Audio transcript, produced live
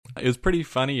It was pretty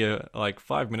funny. Like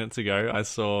 5 minutes ago, I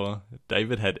saw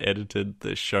David had edited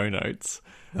the show notes.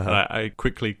 And I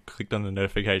quickly clicked on the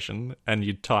notification, and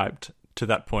you typed, to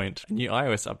that point, a new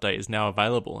iOS update is now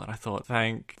available. And I thought,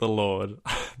 thank the Lord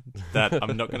that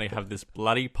I'm not going to have this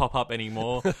bloody pop-up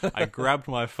anymore. I grabbed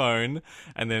my phone,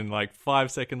 and then like 5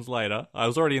 seconds later, I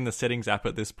was already in the settings app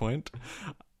at this point,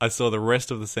 I saw the rest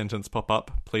of the sentence pop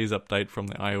up, please update from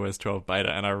the iOS 12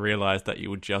 beta, and I realized that you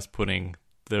were just putting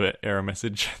the error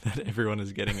message that everyone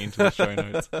is getting into the show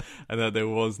notes, and that there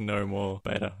was no more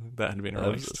beta that had been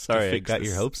released. Sorry, I got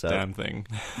your hopes up. Damn thing.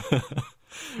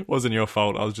 It wasn't your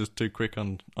fault. I was just too quick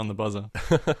on the buzzer.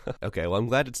 Okay, well, I'm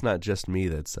glad it's not just me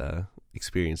that's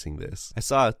experiencing this. I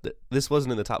saw this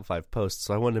wasn't in the top 5 posts,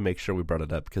 so I wanted to make sure we brought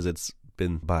it up because it's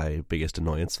been my biggest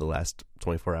annoyance for the last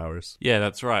 24 hours. Yeah,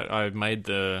 that's right. I made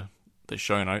the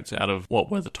show notes out of what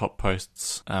were the top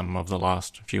posts of the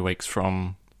last few weeks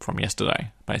from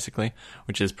yesterday, basically,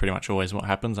 which is pretty much always what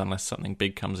happens unless something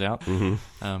big comes out.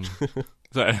 Mm-hmm.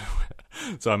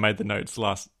 So I made the notes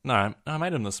I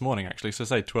made them this morning, actually, so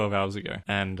say 12 hours ago.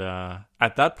 And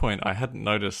at that point, I hadn't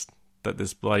noticed that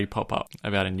this bloody pop-up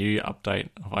about a new update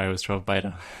of iOS 12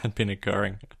 beta had been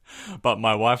occurring. But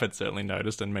my wife had certainly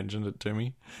noticed and mentioned it to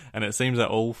me. And it seems that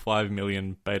all 5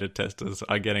 million beta testers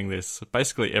are getting this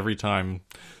basically every time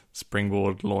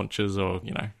Springboard launches or,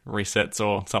 resets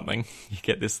or something, you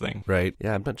get this thing. Right.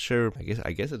 Yeah, I'm not sure.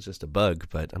 I guess it's just a bug,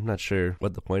 but I'm not sure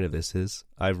what the point of this is.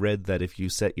 I've read that if you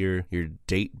set your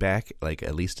date back like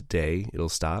at least a day, it'll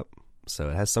stop. So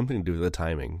it has something to do with the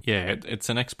timing. Yeah, it's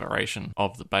an expiration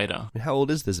of the beta. I mean, how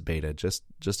old is this beta? Just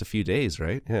a few days,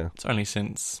 right? Yeah. It's only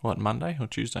since, Monday or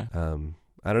Tuesday?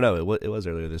 I don't know. It was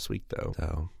earlier this week, though.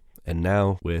 So, and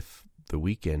now with the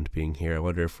weekend being here, I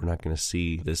wonder if we're not going to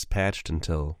see this patched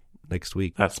until next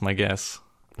week. That's my guess.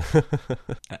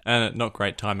 And not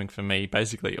great timing for me.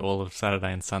 Basically all of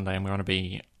Saturday and Sunday I'm going to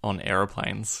be on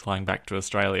aeroplanes flying back to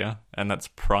Australia, and that's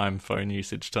prime phone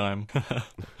usage time.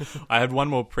 I had one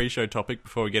more pre-show topic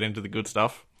before we get into the good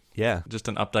stuff. Yeah. Just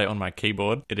an update on my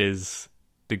keyboard. It is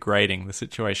degrading. The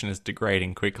situation is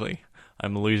degrading quickly.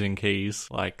 I'm losing keys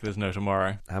like there's no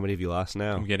tomorrow. How many have you lost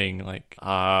now? I'm getting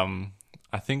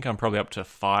I think I'm probably up to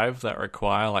 5 that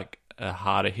require like a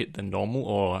harder hit than normal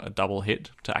or a double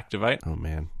hit to activate. Oh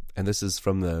man. And this is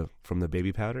from the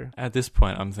baby powder? At this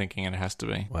point I'm thinking it has to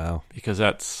be. Wow. Because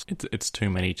it's too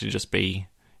many to just be,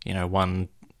 one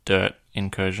dirt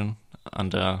incursion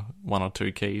under 1 or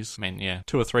 2 keys. I mean, yeah,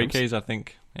 2 or 3 keys I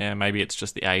think. Yeah, maybe it's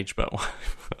just the age, but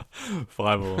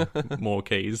 5 or more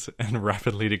keys and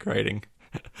rapidly degrading.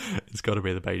 It's got to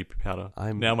be the baby powder.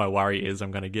 Now my worry is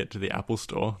I'm going to get to the Apple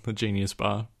store, the Genius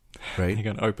Bar. Right. You're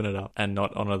going to open it up and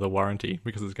not honour the warranty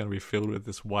because it's going to be filled with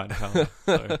this white powder.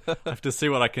 So I have to see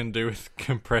what I can do with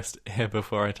compressed air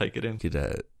before I take it in. You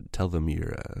could tell them you're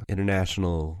an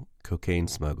international cocaine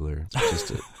smuggler just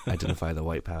to identify the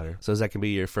white powder. So that can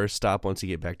be your first stop once you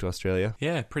get back to Australia?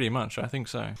 Yeah, pretty much. I think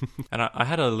so. And I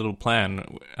had a little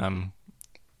plan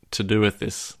to do with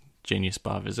this Genius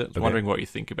Bar visit. Okay. Wondering what you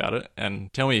think about it,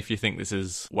 and tell me if you think this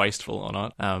is wasteful or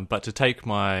not. But to take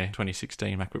my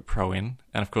 2016 MacBook Pro in,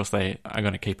 and of course they are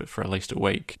going to keep it for at least a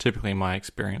week, typically in my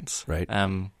experience. Right.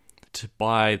 To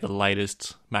buy the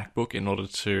latest MacBook in order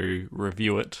to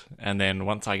review it, and then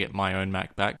once I get my own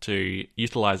Mac back, to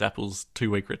utilize Apple's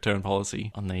 2-week return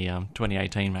policy on the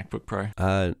 2018 MacBook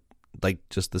Pro. Like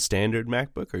just the standard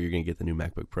MacBook, or you're going to get the new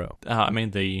MacBook Pro? I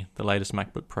mean the latest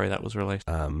MacBook Pro that was released.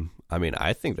 I mean,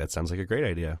 I think that sounds like a great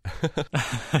idea.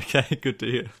 Okay, good to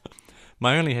hear.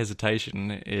 My only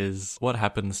hesitation is what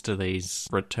happens to these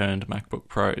returned MacBook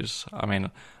Pros. I mean,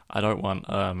 I don't want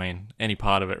any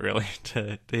part of it really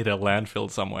to hit a landfill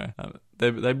somewhere.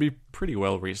 They'd be pretty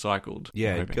well recycled.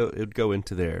 Yeah, it'd go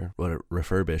into their a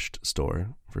refurbished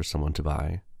store for someone to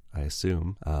buy, I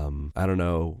assume. I don't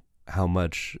know how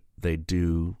much they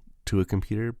do to a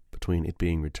computer between it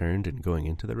being returned and going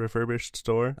into the refurbished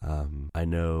store. I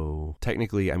know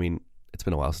technically, it's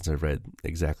been a while since I've read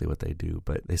exactly what they do,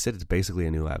 but they said it's basically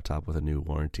a new laptop with a new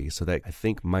warranty. So that I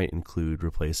think might include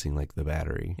replacing like the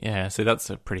battery. Yeah, so that's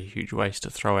a pretty huge waste to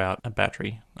throw out a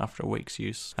battery after a week's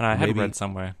use. And I had read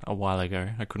somewhere a while ago,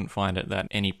 I couldn't find it, that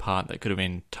any part that could have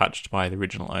been touched by the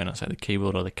original owner, so the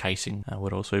keyboard or the casing,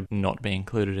 would also not be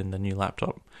included in the new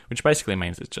laptop, which basically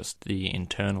means it's just the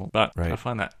internal. But right. I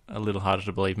find that a little harder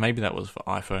to believe. Maybe that was for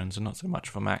iPhones and not so much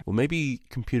for Mac. Well, maybe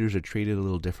computers are treated a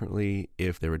little differently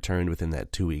if they're returned within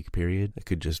that 2-week period. It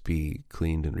could just be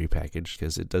cleaned and repackaged,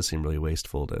 because it does seem really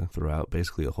wasteful to throw out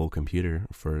basically a whole computer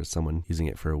for someone using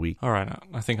it for a week. All right,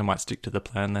 I think I might stick to the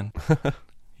plan then.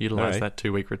 utilize Alright. that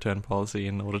 2-week return policy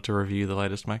in order to review the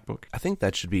latest MacBook. I think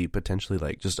that should be potentially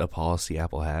like just a policy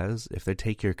Apple has. If they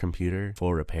take your computer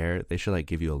for repair, they should like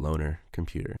give you a loaner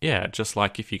computer. Yeah, just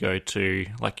like if you go to,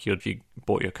 like if you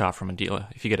bought your car from a dealer,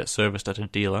 if you get it serviced at a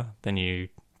dealer, then you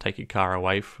take your car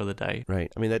away for the day.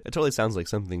 Right. I mean, that totally sounds like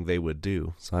something they would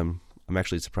do. So I'm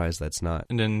actually surprised that's not.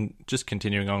 And then just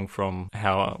continuing on from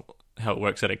how it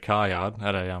works at a car yard,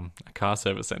 at a car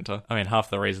service center. I mean, half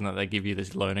the reason that they give you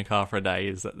this loaner car for a day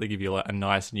is that they give you a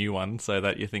nice new one so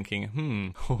that you're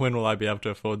thinking, when will I be able to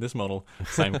afford this model?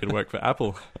 Same could work for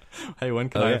Apple. Hey, when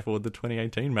can I afford the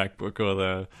 2018 MacBook or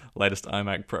the latest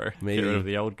iMac Pro? Maybe, get rid of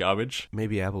the old garbage.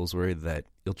 Maybe Apple's worried that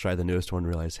you'll try the newest one and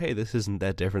realize, hey, this isn't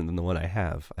that different than the one I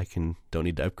have. Don't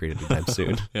need to upgrade it anytime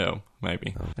soon. Yeah,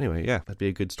 maybe. Anyway, yeah, that'd be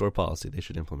a good store policy. They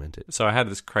should implement it. So I had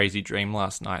this crazy dream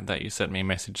last night that you sent me a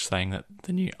message saying that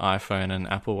the new iPhone and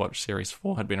Apple Watch Series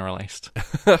 4 had been released.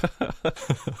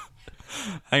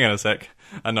 Hang on a sec.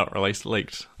 Not released,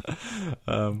 leaked.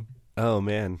 Oh,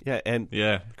 man. Yeah, and...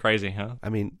 Yeah, crazy, huh? I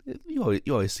mean, you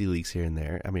always see leaks here and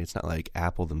there. I mean, it's not like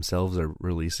Apple themselves are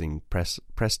releasing press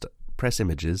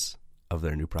images of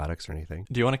their new products or anything.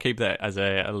 Do you want to keep that as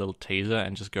a little teaser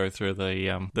and just go through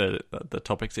the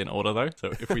topics in order though?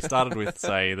 So if we started with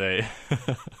say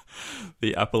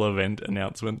the Apple event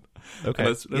announcement, okay,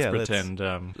 let's pretend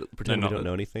we don't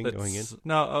know anything going in.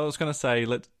 No, I was going to say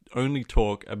let's only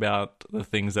talk about the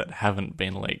things that haven't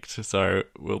been leaked. So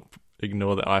we'll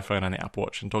ignore the iPhone and the Apple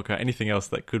Watch and talk about anything else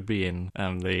that could be in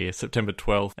the September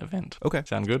 12th event. Okay,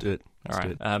 sound good? Let's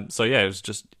do it. All right. So yeah, it was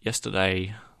just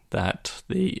yesterday that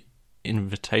the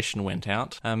invitation went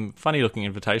out. Funny looking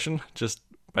invitation, just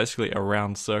basically a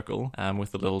round circle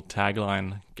with a little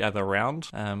tagline, "Gather round."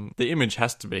 The image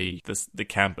has to be the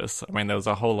campus. I mean, there was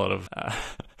a whole lot of,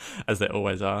 as there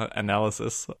always are,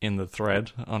 analysis in the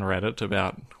thread on Reddit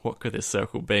about what could this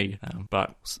circle be.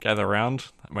 But gather round,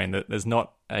 I mean, there's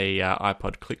not a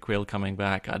iPod click wheel coming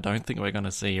back. I don't think we're going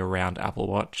to see a round Apple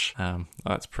Watch.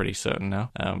 That's pretty certain now.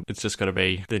 It's just got to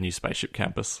be the new spaceship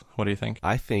campus. What do you think?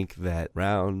 I think that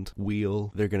round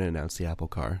wheel, they're going to announce the Apple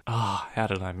car. Oh, how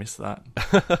did I miss that?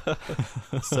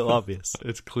 So obvious.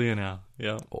 It's clear now.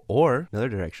 Yeah. Or another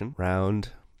direction, round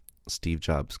Steve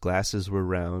Jobs' glasses were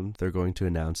round. They're going to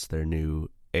announce their new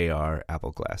AR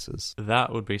Apple glasses.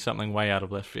 That would be something way out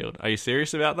of left field. Are you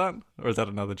serious about that? Or is that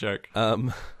another joke?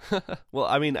 Well,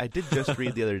 I mean, I did just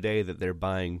read the other day that they're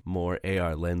buying more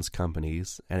AR lens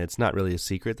companies, and it's not really a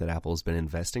secret that Apple's been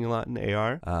investing a lot in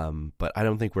AR, but I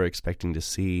don't think we're expecting to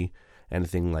see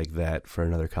anything like that for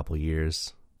another couple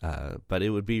years. But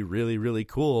it would be really, really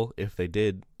cool if they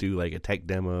did do like a tech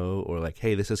demo or like,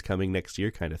 hey, this is coming next year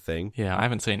kind of thing. Yeah, I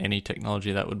haven't seen any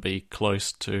technology that would be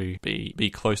close to be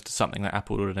close to something that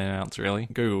Apple would announce, really.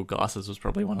 Google Glasses was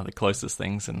probably one of the closest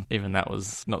things, and even that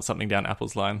was not something down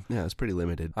Apple's line. Yeah, it's pretty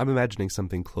limited. I'm imagining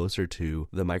something closer to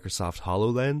the Microsoft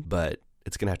HoloLens, but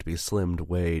it's going to have to be slimmed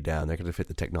way down. They're going to fit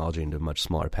the technology into a much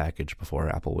smaller package before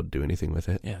Apple would do anything with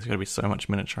it. Yeah, there's got to be so much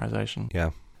miniaturization. Yeah.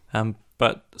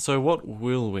 But so what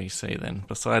will we see then,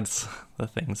 besides the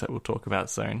things that we'll talk about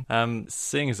soon?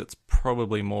 Seeing as it's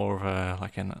probably more of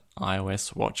an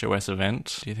iOS, watchOS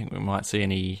event, do you think we might see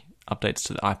any updates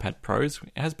to the iPad Pros?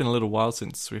 It has been a little while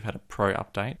since we've had a Pro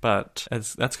update, but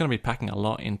that's going to be packing a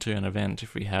lot into an event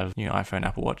if we have new iPhone,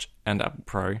 Apple Watch, and Apple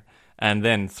Pro, and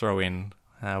then throw in,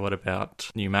 what about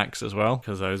new Macs as well?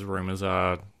 Because those rumors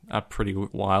are pretty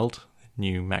wild.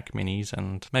 New Mac Minis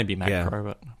and maybe Mac Pro,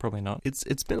 but probably not.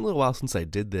 It's been a little while since I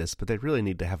did this, but they really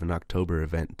need to have an October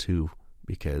event too,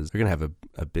 because they're gonna have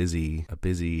a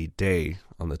busy day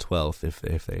on the 12th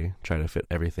if they try to fit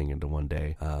everything into one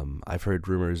day. I've heard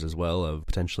rumors as well of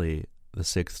potentially the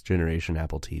 6th generation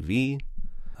Apple TV.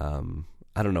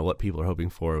 I don't know what people are hoping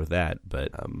for with that,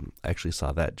 but I actually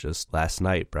saw that just last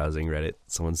night browsing Reddit.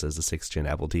 Someone says the 6th gen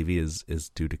Apple TV is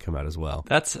due to come out as well.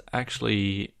 That's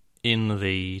actually in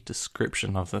the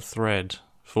description of the thread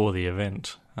for the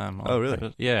event. Oh,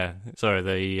 really? Yeah. So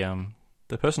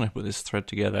the person who put this thread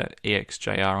together,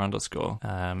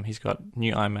 EXJR_, he's got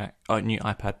new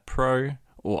iPad Pro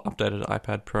or updated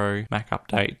iPad Pro, Mac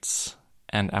updates,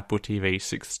 and Apple TV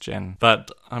 6th gen.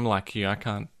 But I'm like you, I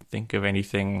can't think of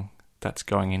anything that's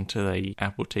going into the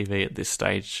Apple TV at this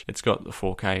stage. It's got the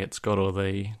 4K, it's got all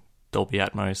the Dolby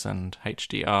Atmos and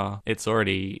HDR. It's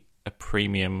already a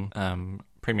premium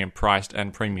priced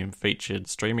and premium featured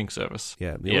streaming service.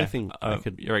 Yeah, the only thing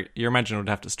your imagination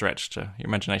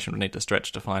would need to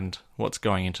stretch to find what's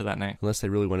going into that now. Unless they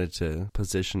really wanted to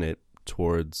position it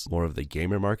towards more of the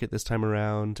gamer market this time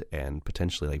around and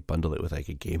potentially like bundle it with like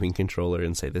a gaming controller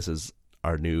and say this is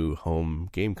our new home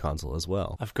game console as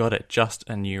well. I've got it, just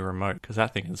a new remote, because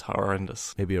that thing is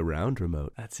horrendous. Maybe a round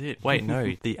remote. That's it. Wait,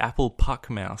 no, the Apple Puck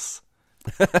mouse.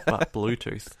 But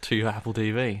Bluetooth to your Apple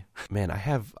TV. Man, I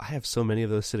have so many of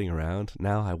those sitting around.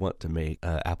 Now I want to make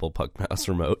an Apple Puck mouse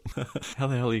remote. How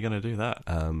the hell are you going to do that?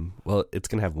 Well, it's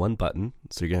going to have one button,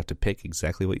 so you're going to have to pick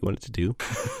exactly what you want it to do.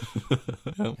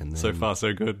 Well, and then... So far,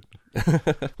 so good.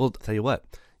 Well, tell you what.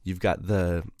 You've got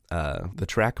the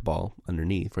trackball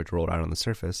underneath for it to roll out on the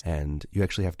surface, and you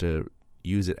actually have to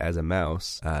use it as a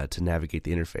mouse to navigate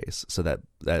the interface. So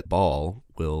that ball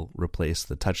will replace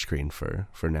the touchscreen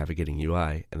for navigating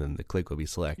UI, and then the click will be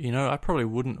select. You know, I probably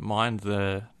wouldn't mind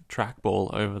the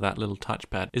trackball over that little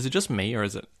touchpad. Is it just me, or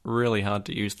is it really hard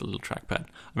to use the little trackpad?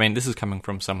 I mean, this is coming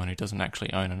from someone who doesn't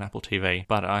actually own an Apple TV,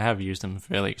 but I have used them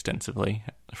fairly extensively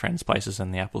at friends' places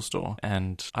in the Apple Store,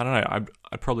 and I don't know,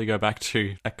 I'd probably go back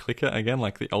to a clicker again,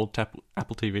 like the old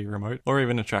Apple TV remote, or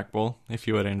even a trackball, if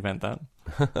you were to invent that.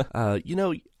 You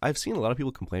know, I've seen a lot of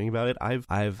people complaining about it.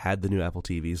 I've had the new Apple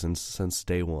TV since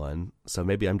day one, so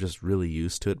maybe I'm just really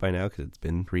used to it by now because it's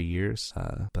been 3 years.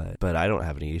 But I don't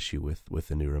have any issue with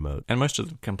the new remote. And most of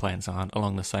the complaints aren't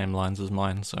along the same lines as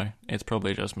mine, so it's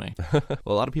probably just me. Well,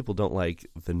 a lot of people don't like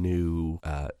the new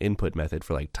input method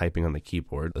for like typing on the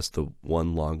keyboard. That's the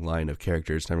one long line of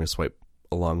characters, and I'm going to swipe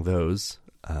along those.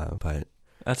 But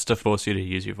that's to force you to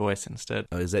use your voice instead.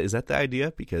 Oh, is that the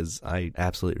idea? Because I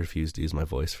absolutely refuse to use my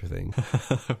voice for things.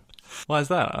 Why is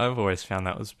that? I've always found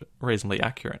that was reasonably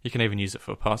accurate. You can even use it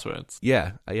for passwords.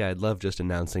 Yeah, I'd love just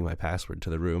announcing my password to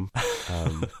the room.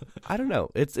 I don't know.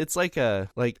 It's like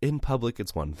in public,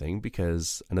 it's one thing,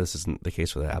 because I know this isn't the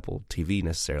case with the Apple TV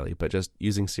necessarily, but just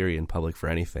using Siri in public for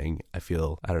anything, I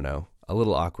feel, I don't know, a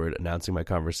little awkward announcing my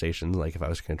conversations. Like if I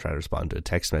was going to try to respond to a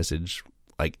text message,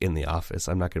 like in the office,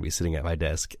 I'm not going to be sitting at my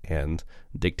desk and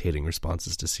dictating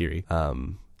responses to Siri.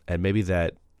 And maybe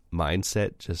that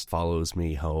mindset just follows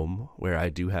me home, where I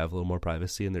do have a little more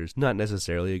privacy, and there's not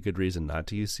necessarily a good reason not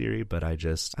to use Siri, but I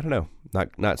don't know,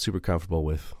 not super comfortable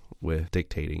with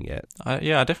dictating yet. I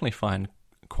definitely find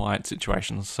quiet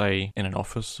situations, say in an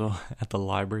office or at the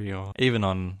library, or even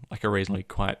on like a reasonably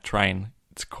quiet train,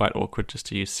 it's quite awkward just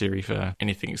to use Siri for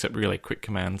anything except really quick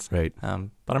commands. Right.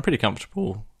 But I'm pretty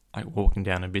comfortable like walking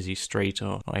down a busy street,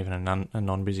 or even a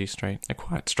non-busy street, a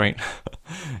quiet street,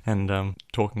 and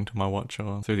talking to my watch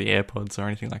or through the AirPods or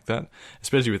anything like that.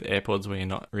 Especially with AirPods, where you're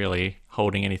not really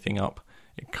holding anything up.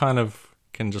 It kind of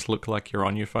can just look like you're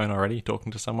on your phone already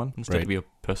talking to someone instead of your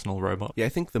personal robot. Yeah, I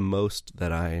think the most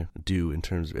that I do in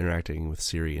terms of interacting with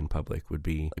Siri in public would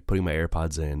be like putting my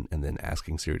AirPods in and then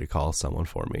asking Siri to call someone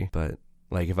for me. But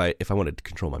like if I wanted to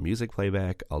control my music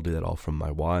playback, I'll do that all from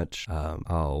my watch.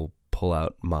 I'll pull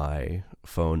out my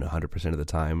phone 100% of the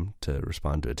time to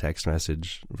respond to a text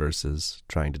message versus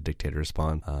trying to dictate a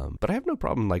response. But I have no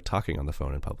problem like talking on the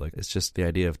phone in public. It's just the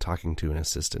idea of talking to an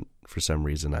assistant. For some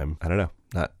reason, I don't know,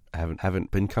 I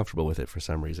haven't been comfortable with it for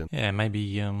some reason. Yeah,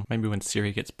 maybe when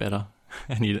Siri gets better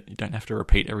and you don't have to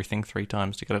repeat everything 3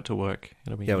 times to get it to work,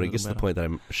 it'll be when it gets to the point that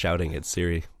I'm shouting at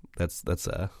Siri. That's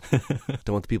don't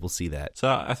want the people to see that. So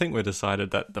I think we've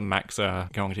decided that the Macs are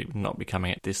going to not be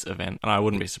coming at this event, and I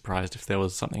wouldn't be surprised if there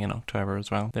was something in October as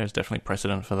well. There's definitely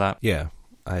precedent for that. Yeah,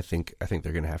 I think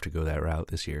they're going to have to go that route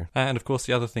this year. And of course,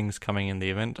 the other things coming in the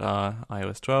event are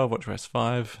iOS 12, WatchOS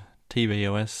 5,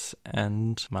 tvOS,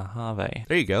 and Mojave.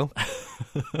 There you go.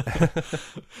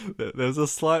 There was a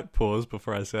slight pause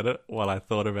before I said it while I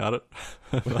thought about it,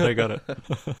 but I got it.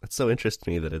 It's so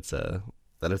interesting to me that it's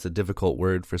a difficult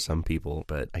word for some people,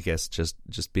 but I guess just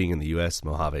being in the U.S.,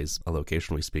 Mojave's a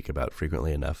location we speak about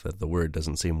frequently enough that the word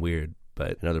doesn't seem weird.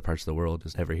 But in other parts of the world,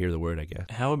 just never hear the word, I guess.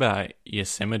 How about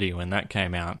Yosemite when that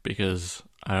came out? Because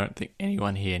I don't think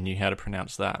anyone here knew how to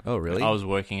pronounce that. Oh, really? I was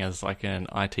working as like an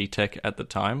IT tech at the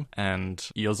time, and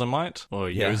Yosemite or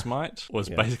Yosemite was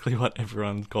basically what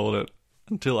everyone called it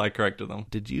until I corrected them.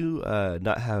 Did you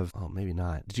not have... Oh, maybe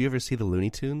not. Did you ever see the Looney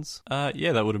Tunes?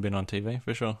 Yeah, that would have been on TV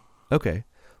for sure. Okay.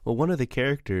 Well, one of the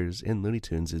characters in Looney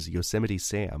Tunes is Yosemite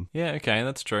Sam. Yeah, okay,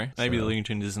 that's true. Maybe the Looney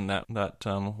Tunes isn't that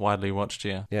widely watched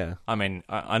here. Yeah. I mean,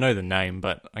 I know the name,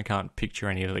 but I can't picture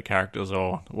any of the characters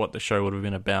or what the show would have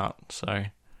been about, so...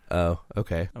 Oh,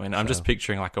 okay. I mean, I'm just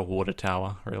picturing like a water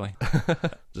tower, really.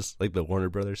 Just like the Warner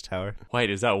Brothers tower?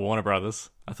 Wait, is that Warner Brothers?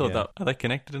 I thought that... Are they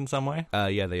connected in some way?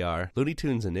 Yeah, they are. Looney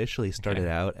Tunes initially started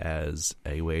out as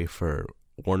a way for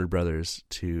Warner Brothers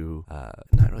to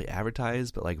not really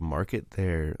advertise, but like market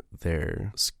their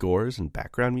scores and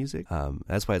background music.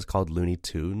 That's why it's called Looney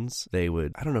Tunes. They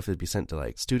would, I don't know if it'd be sent to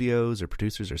like studios or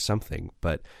producers or something,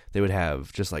 but they would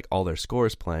have just like all their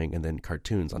scores playing and then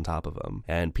cartoons on top of them.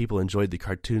 And people enjoyed the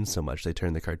cartoons so much they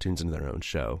turned the cartoons into their own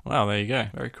show. Wow, there you go.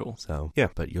 Very cool. So yeah,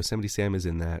 but Yosemite Sam is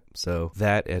in that. So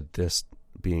that and just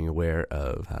being aware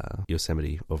of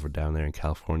Yosemite over down there in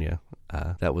California,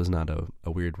 that was not a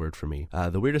weird word for me.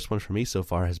 The weirdest one for me so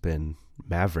far has been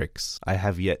Mavericks. I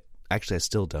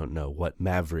still don't know what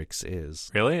Mavericks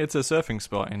is. Really? It's a surfing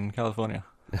spot in California.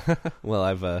 Well,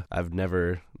 I've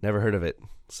never heard of it,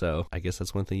 so I guess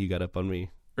that's one thing you got up on me.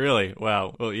 Really?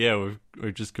 Wow. Well, yeah,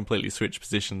 we've just completely switched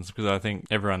positions because I think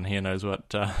everyone here knows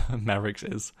what Mavericks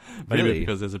is. Maybe Really?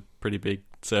 because there's a pretty big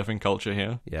surfing culture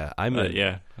here. Yeah, I'm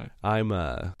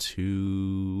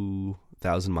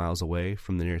 2,000 miles away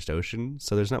from the nearest ocean,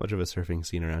 so there's not much of a surfing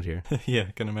scene around here. Yeah,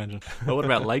 I can imagine. But what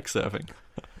about lake surfing?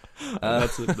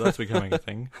 That's becoming a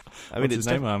thing. I mean, What's it's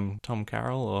his name? Tom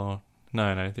Carroll or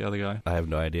no, the other guy. I have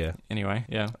no idea. Anyway,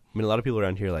 yeah. I mean, a lot of people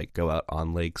around here like go out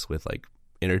on lakes with like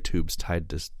inner tubes tied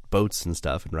to boats and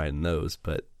stuff and ride in those,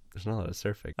 but there's not a lot of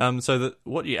surfing. So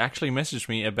what you actually messaged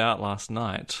me about last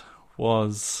night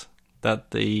was that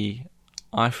the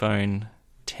iPhone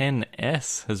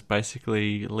XS has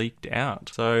basically leaked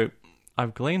out. So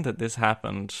I've gleaned that this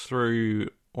happened through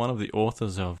one of the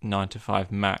authors of 9 to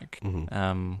 5 Mac.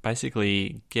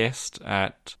 Basically guessed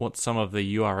at what some of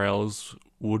the URLs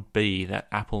would be that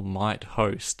Apple might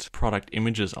host product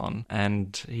images on,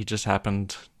 and he just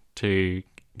happened to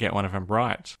get one of them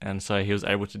right, and so he was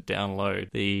able to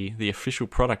download the official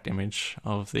product image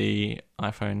of the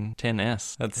iPhone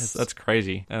XS. That's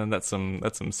crazy, and that's some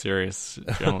serious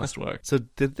journalist work. So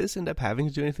did this end up having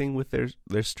to do anything with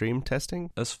their stream testing?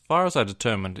 As far as I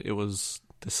determined, it was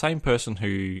the same person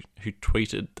who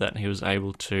tweeted that he was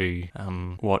able to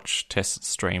watch test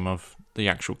stream of the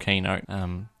actual keynote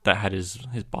that had his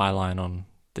byline on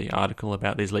the article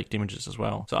about these leaked images as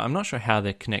well. So I'm not sure how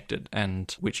they're connected and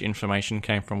which information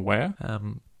came from where.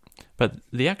 But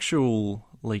the actual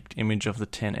leaked image of the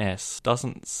XS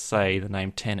doesn't say the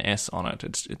name XS on it.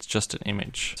 It's just an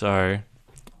image. So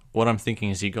what I'm thinking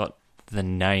is you got the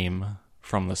name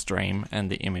from the stream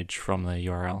and the image from the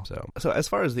URL. So as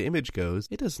far as the image goes,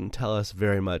 it doesn't tell us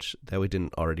very much that we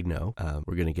didn't already know.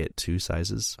 We're going to get 2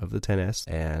 sizes of the XS,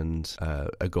 and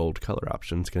a gold color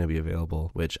option is going to be available,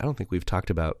 which I don't think we've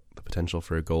talked about the potential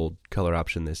for a gold color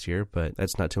option this year, but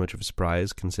that's not too much of a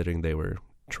surprise considering they were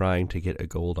trying to get a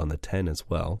gold on the 10 as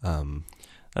well.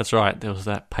 That's right. There was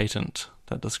that patent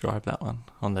that described that one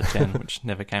on the 10, which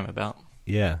never came about.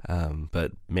 Yeah,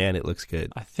 but man, it looks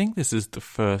good. I think this is the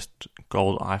first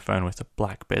gold iPhone with a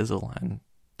black bezel, and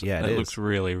yeah, it looks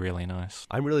really, really nice.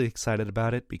 I'm really excited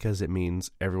about it because it means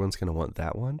everyone's going to want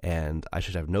that one, and I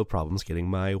should have no problems getting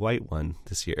my white one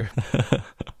this year.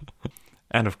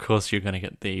 And of course, you're going to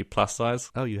get the plus size.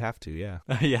 Oh, you have to, yeah.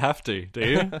 You have to, do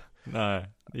you? No,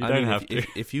 you don't have to.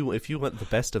 If you want the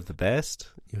best of the best,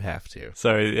 you have to.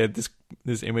 So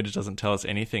this image doesn't tell us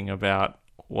anything about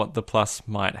what the Plus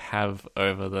might have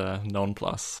over the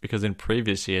non-Plus, because in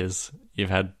previous years you've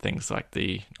had things like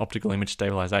the optical image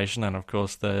stabilization and of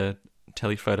course the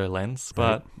telephoto lens.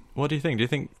 But what do you think? Do you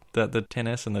think that the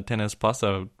XS and the XS Plus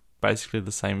are basically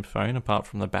the same phone apart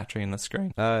from the battery and the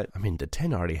screen? I mean, the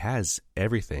 10 already has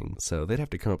everything, so they'd have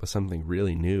to come up with something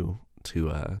really new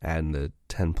to add in the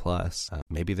 10 Plus.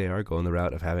 Maybe they are going the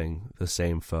route of having the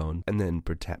same phone, and then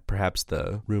perhaps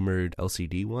the rumored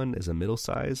LCD one is a middle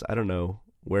size. I don't know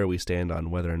where we stand on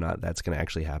whether or not that's going to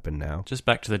actually happen now. Just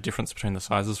back to the difference between the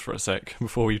sizes for a sec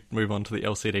before we move on to the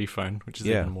LCD phone, which is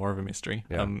even more of a mystery.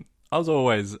 Yeah. I was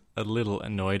always a little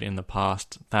annoyed in the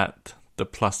past that the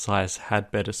Plus size had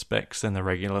better specs than the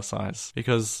regular size,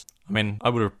 because I mean, I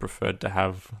would have preferred to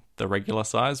have the regular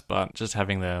size, but just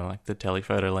having the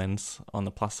telephoto lens on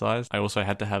the Plus size, I also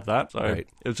had to have that. So It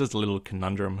was just a little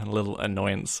conundrum and a little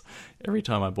annoyance every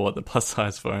time I bought the Plus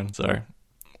size phone. So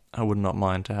I would not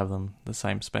mind to have them the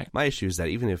same spec. My issue is that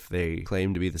even if they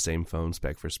claim to be the same phone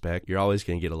spec for spec, you're always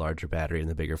going to get a larger battery in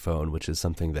the bigger phone, which is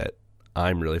something that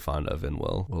I'm really fond of and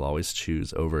will always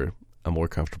choose over a more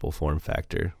comfortable form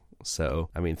factor. So,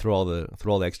 I mean, throw all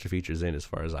the extra features in as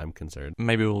far as I'm concerned.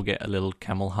 Maybe we'll get a little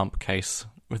camel hump case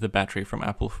with the battery from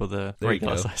Apple for the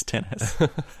regular size XS.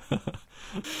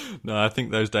 No, I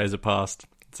think those days are past,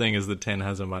 seeing as the 10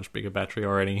 has a much bigger battery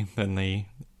already than the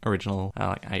original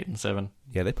 8 and 7.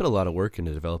 Yeah, they put a lot of work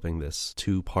into developing this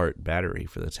 2-part battery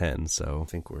for the 10, so I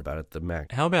think we're about at the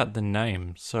max. How about the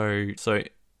name? So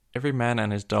every man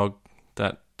and his dog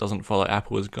that doesn't follow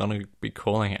Apple is going to be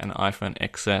calling it an iPhone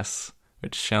XS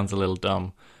which sounds a little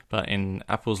dumb. But in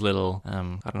Apple's little, I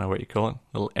don't know what you call it,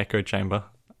 little echo chamber,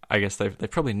 I guess they've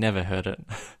probably never heard it.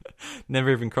 Never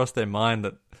even crossed their mind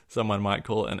that someone might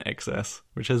call it an XS,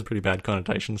 which has pretty bad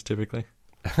connotations typically.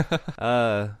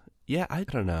 Yeah, I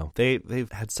don't know. They've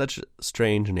had such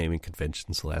strange naming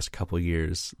conventions the last couple of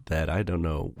years that I don't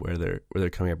know where they're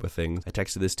coming up with things. I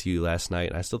texted this to you last night,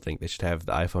 and I still think they should have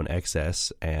the iPhone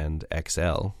XS and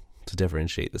XL to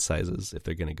differentiate the sizes if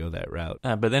they're going to go that route.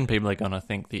 But then people are going to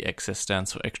think the XS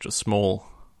stands for extra small,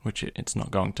 which it's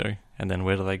not going to. And then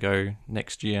where do they go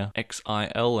next year?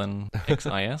 XIL and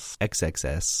XIS?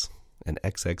 XXS and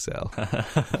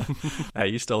XXL. Hey,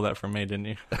 you stole that from me, didn't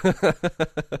you?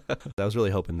 I was really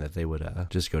hoping that they would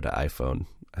just go to iPhone.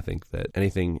 I think that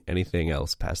anything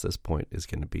else past this point is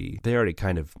going to be... They already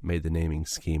kind of made the naming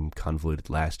scheme convoluted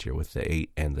last year with the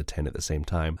 8 and the 10 at the same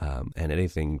time. And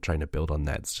anything trying to build on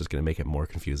that is just going to make it more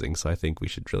confusing. So I think we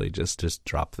should really just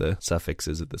drop the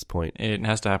suffixes at this point. It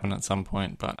has to happen at some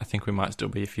point, but I think we might still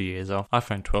be a few years off.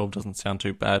 iPhone 12 doesn't sound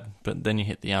too bad, but then you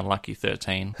hit the unlucky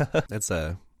 13. That's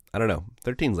I don't know.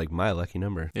 13 is like my lucky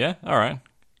number. Yeah? All right.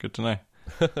 Good to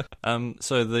know.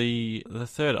 So the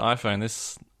third iPhone,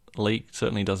 this leak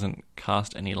certainly doesn't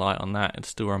cast any light on that. It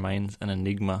still remains an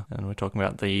enigma. And we're talking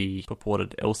about the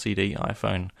purported LCD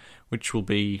iPhone, which will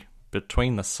be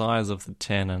between the size of the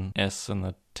 10S and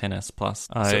the 10S Plus.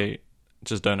 I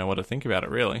just don't know what to think about it,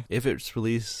 really. If it's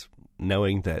released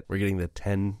knowing that we're getting the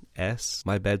 10S,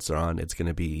 my bets are on it's going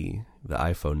to be the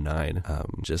iPhone 9,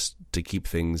 just to keep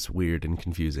things weird and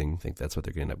confusing. I think that's what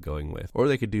they're going to end up going with. Or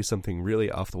they could do something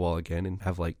really off the wall again and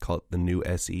have, call it the new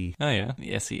SE. Oh, yeah.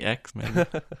 The SEX, maybe.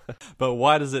 But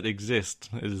why does it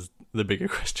exist is the bigger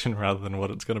question rather than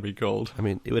what it's going to be called. I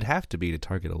mean, it would have to be to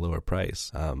target a lower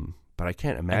price. But I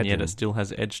can't imagine... And yet it still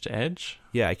has edge-to-edge?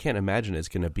 Yeah, I can't imagine it's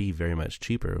going to be very much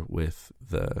cheaper with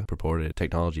the purported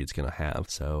technology it's going to have.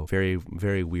 So very,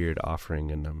 very weird offering,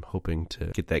 and I'm hoping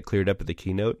to get that cleared up at the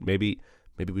keynote. Maybe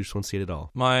we just won't see it at all.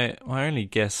 My only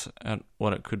guess at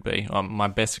what it could be, my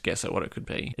best guess at what it could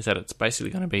be, is that it's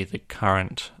basically going to be the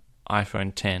current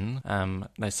iPhone 10.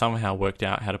 They somehow worked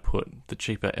out how to put the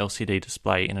cheaper LCD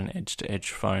display in an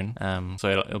edge-to-edge phone. So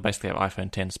it'll basically have iPhone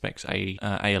 10 specs,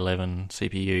 A11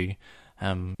 CPU,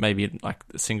 maybe like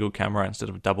a single camera instead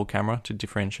of a double camera to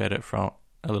differentiate it from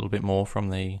a little bit more from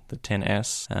the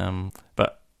 10S.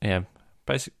 But yeah,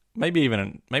 maybe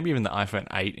even the iPhone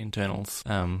 8 internals.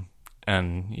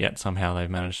 And yet somehow they've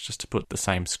managed just to put the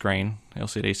same screen,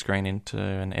 LCD screen, into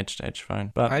an edge-to-edge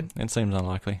phone. But it seems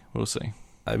unlikely. We'll see.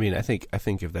 I mean, I think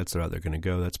if that's the route they're going to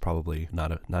go, that's probably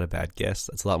not a bad guess.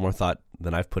 That's a lot more thought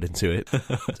than I've put into it.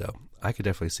 So I could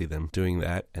definitely see them doing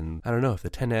that. And I don't know if the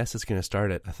 10S is going to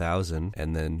start at $1,000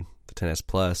 and then the 10S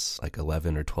Plus like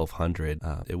 $1,100 or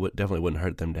 $1,200. It definitely wouldn't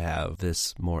hurt them to have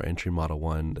this more entry model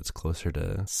one that's closer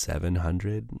to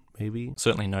 $700 maybe.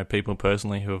 Certainly know people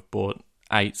personally who have bought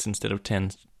 8s instead of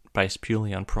 10s based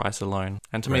purely on price alone.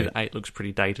 And to me, the 8 looks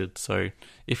pretty dated. So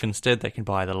if instead they can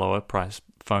buy the lower price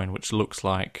phone, which looks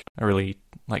like a really,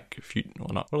 what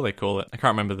do they call it? I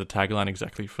can't remember the tagline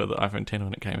exactly for the iPhone 10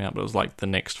 when it came out, but it was like the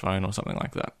next phone or something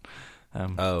like that. A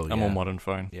more modern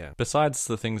phone. Yeah. Besides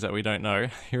the things that we don't know,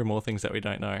 here are more things that we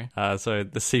don't know. So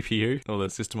the CPU, or the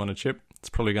system on a chip, it's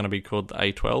probably going to be called the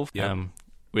A12. Yep.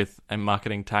 With a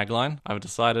marketing tagline. I've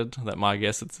decided that my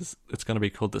guess it's going to be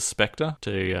called the Spectre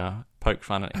to poke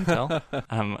fun at Intel.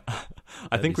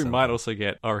 I think we might also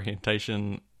get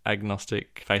orientation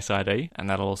agnostic Face ID, and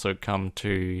that'll also come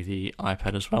to the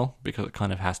iPad as well, because it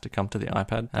kind of has to come to the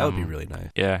iPad. That would be really nice.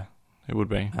 Yeah, it would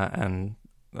be. And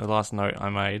the last note I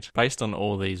made, based on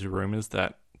all these rumors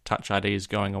that Touch ID is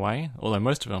going away, although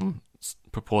most of them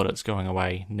purport it's going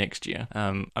away next year.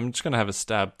 I'm just going to have a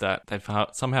stab that they've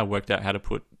somehow worked out how to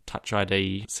put Touch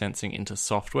ID sensing into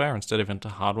software instead of into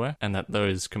hardware, and that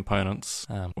those components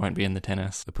won't be in the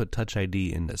 10S. To put Touch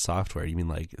ID into software, you mean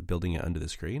like building it under the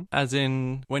screen? As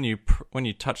in, when you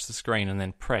touch the screen and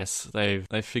then press, they've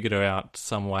figured out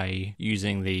some way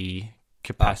using the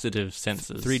capacitive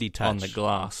sensors 3D touch on the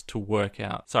glass to work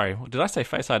out. Sorry, did I say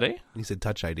Face ID? You said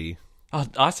Touch ID. Oh,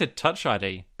 I said Touch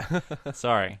ID.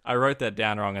 Sorry. I wrote that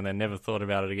down wrong and then never thought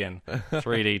about it again.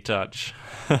 3D touch.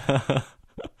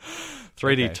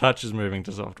 3D touch is moving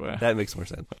to software. That makes more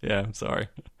sense. Yeah, I'm sorry.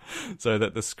 So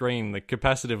that the screen, the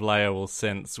capacitive layer will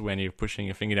sense when you're pushing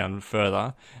your finger down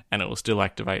further, and it will still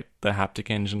activate the haptic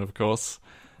engine, of course.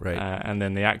 Right. And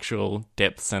then the actual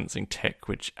depth sensing tech,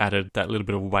 which added that little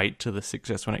bit of weight to the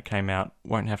 6S when it came out,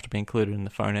 won't have to be included in the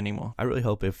phone anymore. I really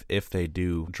hope if they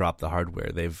do drop the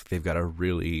hardware, they've got a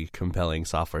really compelling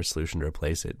software solution to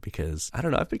replace it, because I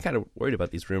don't know, I've been kind of worried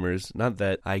about these rumors. Not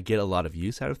that I get a lot of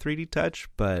use out of 3D Touch,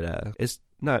 but it's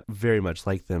not very much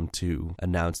like them to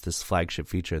announce this flagship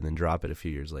feature and then drop it a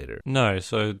few years later. No,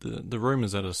 so the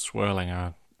rumors that are swirling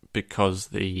are because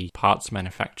the parts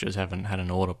manufacturers haven't had an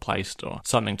order placed or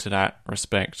something to that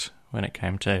respect when it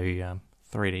came to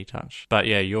 3D Touch. But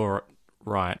yeah, you're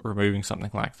right. Removing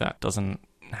something like that doesn't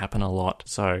happen a lot.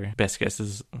 So my best guess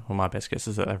is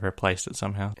that they've replaced it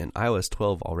somehow. And iOS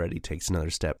 12 already takes another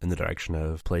step in the direction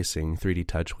of placing 3D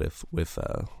Touch with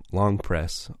long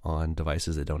press on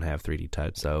devices that don't have 3D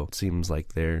Touch. So it seems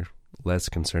like they're less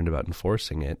concerned about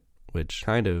enforcing it, which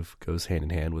kind of goes hand in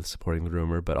hand with supporting the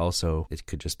rumor, but also it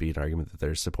could just be an argument that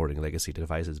they're supporting legacy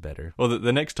devices better. Well,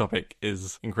 the next topic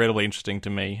is incredibly interesting to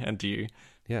me and to you.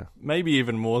 Yeah. Maybe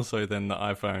even more so than the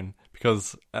iPhone,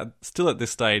 because still at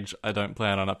this stage, I don't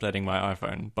plan on updating my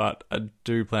iPhone, but I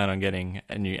do plan on getting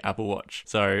a new Apple Watch.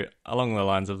 So along the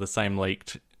lines of the same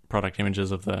leaked product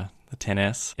images of the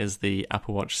 10S is the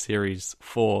Apple Watch Series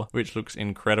 4, which looks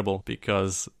incredible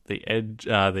because the edge,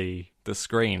 the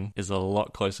screen is a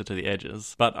lot closer to the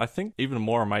edges. But I think even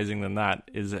more amazing than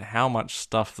that is how much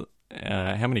stuff,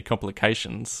 how many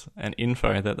complications and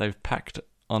info that they've packed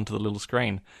onto the little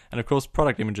screen. And of course,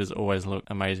 product images always look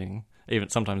amazing,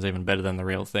 sometimes even better than the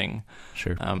real thing.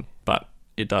 Sure. But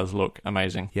it does look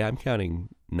amazing. Yeah, I'm counting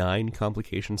 9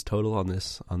 complications total on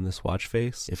this watch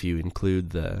face. If you include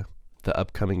the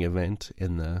upcoming event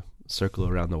in the circle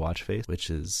around the watch face, which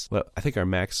is, well, I think our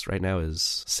max right now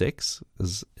is 6,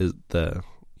 is the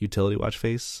utility watch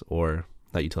face, or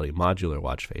not utility, modular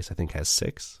watch face, I think has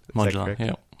 6. Modular,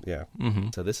 yeah. Yeah. Mm-hmm.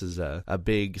 So this is a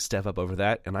big step up over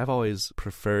that, and I've always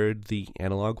preferred the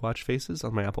analog watch faces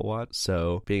on my Apple Watch,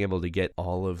 so being able to get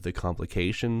all of the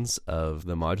complications of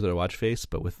the modular watch face,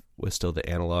 but with still the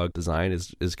analog design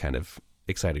is kind of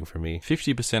exciting for me.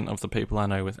 50% of the people I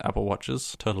know with Apple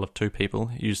Watches, total of 2 people,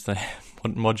 use the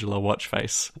modular watch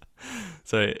face.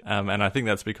 So, and I think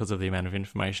that's because of the amount of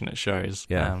information it shows.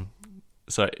 Yeah.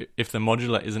 So if the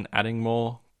modular isn't adding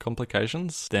more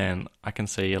complications, then I can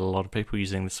see a lot of people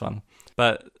using this one.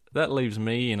 But that leaves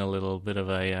me in a little bit of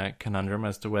a conundrum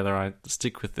as to whether I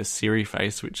stick with this Siri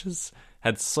face, which has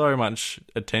had so much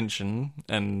attention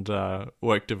and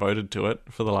work devoted to it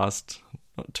for the last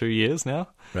 2 years now.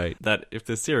 Right. That if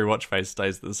the Siri watch face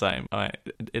stays the same,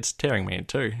 it's tearing me in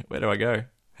two. Where do I go?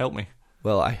 Help me.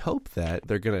 Well, I hope that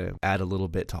they're going to add a little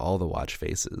bit to all the watch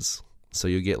faces. So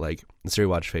you get like the Siri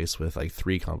watch face with like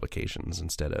 3 complications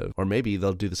instead of, or maybe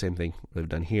they'll do the same thing they've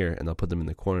done here and they'll put them in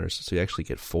the corners. So you actually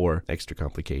get 4 extra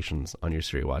complications on your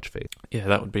Siri watch face. Yeah,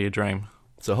 that would be a dream.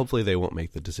 So hopefully they won't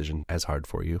make the decision as hard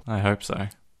for you. I hope so.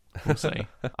 We'll see.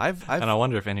 And I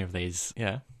wonder if any of these,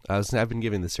 yeah. I've been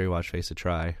giving the Siri watch face a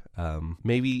try.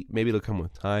 Maybe it'll come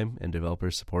with time and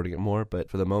developers supporting it more, but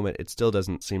for the moment it still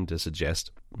doesn't seem to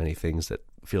suggest many things that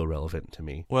feel relevant to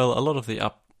me. Well, a lot of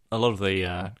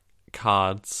the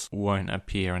cards won't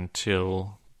appear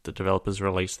until the developers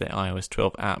release their iOS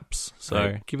 12 apps. So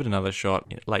right. Give it another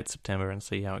shot late September and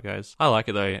see how it goes. I like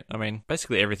it though. I mean,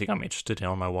 basically everything I'm interested in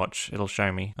on my watch, it'll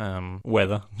show me.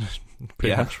 Weather,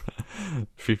 pretty much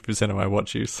 50% of my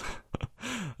watch use.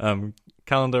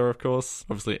 Calendar, of course,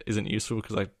 obviously isn't useful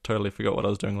because I totally forgot what I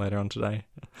was doing later on today.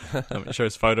 It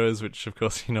shows photos, which of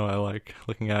course, I like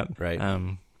looking at. Right.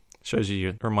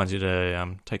 Reminds you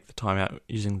to take the time out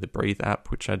using the Breathe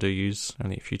app, which I do use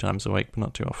only a few times a week, but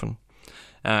not too often.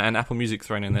 And Apple Music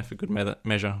thrown in there for good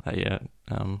measure.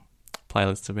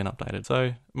 Playlists have been updated.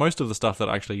 So most of the stuff that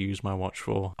I actually use my watch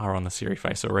for are on the Siri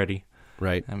face already.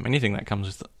 Right. Anything that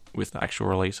comes with the actual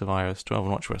release of iOS 12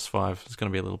 and watchOS 5 is going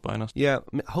to be a little bonus. Yeah,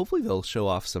 hopefully they'll show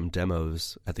off some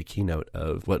demos at the keynote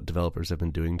of what developers have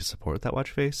been doing to support that watch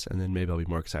face, and then maybe I'll be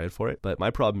more excited for it. But my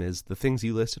problem is the things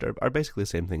you listed are basically the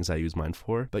same things I use mine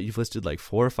for, but you've listed like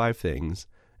 4 or 5 things,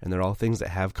 and they're all things that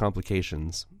have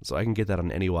complications, so I can get that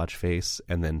on any watch face,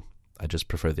 and then I just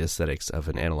prefer the aesthetics of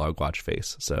an analog watch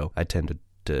face, so I tend to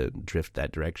drift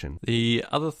that direction. The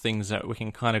other things that we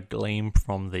can kind of glean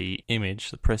from the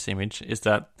image, the press image, is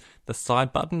that the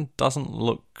side button doesn't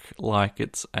look like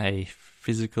it's a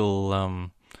physical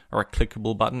or a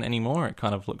clickable button anymore. It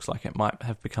kind of looks like it might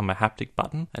have become a haptic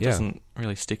button. It doesn't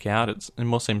really stick out. It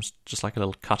more seems just like a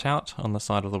little cutout on the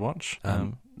side of the watch.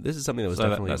 this is something that was So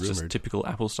definitely that's rumored. just typical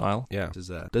Apple style. Yeah.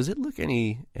 Does it look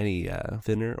any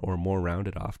thinner or more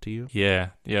rounded off to you? Yeah,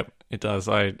 yep, it does.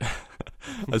 I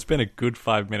spent a good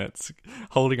 5 minutes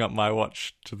holding up my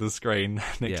watch to the screen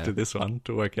next to this one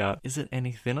to work out, is it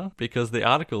any thinner? Because the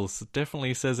articles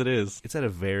definitely says it is. It's at a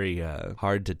very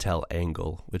hard to tell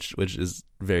angle, which is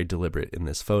very deliberate in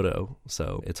this photo.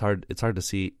 So it's hard to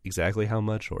see exactly how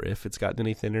much or if it's gotten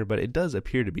any thinner, but it does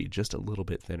appear to be just a little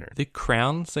bit thinner. The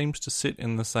crown seems to sit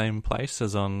in the same place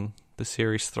as on the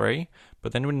Series 3,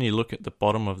 but then when you look at the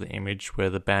bottom of the image where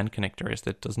the band connector is,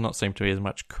 there does not seem to be as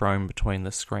much chrome between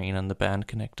the screen and the band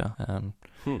connector.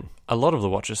 A lot of the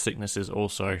watch's thickness is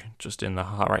also just in the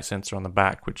heart rate sensor on the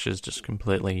back, which is just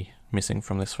completely missing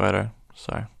from this photo.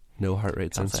 So no heart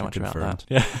rate can't say sensor much confirmed.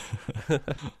 about that.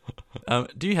 Yeah.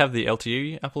 Do you have the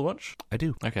LTE Apple Watch? I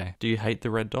do. Okay. Do you hate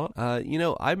the red dot?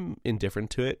 I'm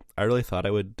indifferent to it. I really thought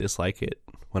I would dislike it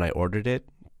when I ordered it,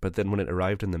 but then when it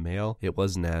arrived in the mail, it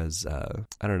wasn't as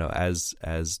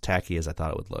as tacky as I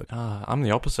thought it would look. I'm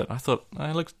the opposite. I thought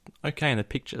it looked okay in the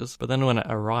pictures, but then when it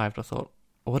arrived, I thought,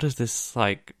 what is this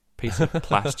like piece of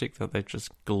plastic that they've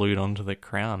just glued onto the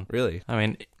crown? Really? I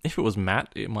mean, if it was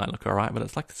matte, it might look alright, but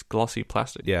it's like this glossy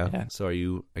plastic. Yeah. So are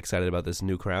you excited about this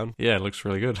new crown? Yeah, it looks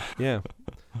really good. Yeah.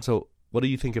 So what do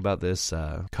you think about this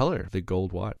color, the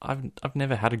gold watch? I've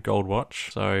never had a gold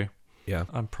watch, so yeah,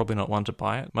 I'm probably not one to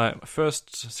buy it. My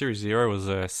first Series 0 was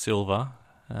a silver.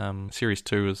 Series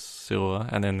 2 is silver,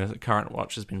 and then the current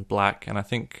watch has been black, and I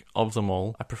think of them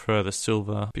all, I prefer the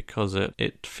silver because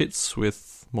it fits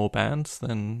with more bands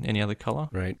than any other color.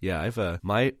 Right. Yeah, I've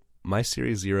my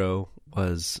Series 0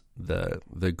 was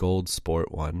the gold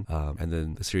sport one, and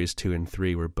then the Series 2 and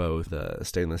 3 were both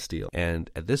stainless steel.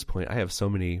 And at this point, I have so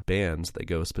many bands that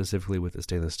go specifically with the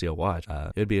stainless steel watch.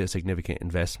 It would be a significant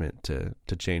investment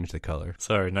to change the color.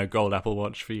 So no gold Apple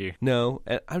Watch for you? No,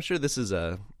 I'm sure this is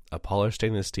a polished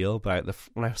stainless steel, but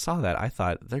when I saw that, I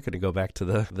thought they're going to go back to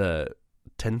the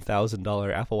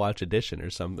 $10,000 Apple Watch edition or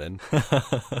something.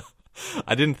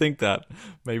 I didn't think that.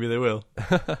 Maybe they will.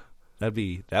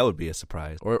 That would be a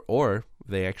surprise. Or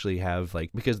they actually have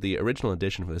because the original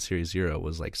edition for the Series 0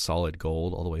 was solid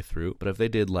gold all the way through. But if they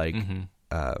did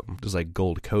just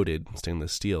gold coated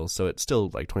stainless steel, so it's still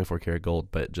 24 karat gold,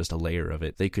 but just a layer of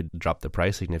it, they could drop the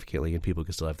price significantly and people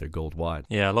could still have their gold watch.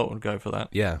 Yeah, a lot would go for that.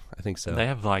 Yeah, I think so. They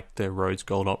have their rose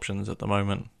gold options at the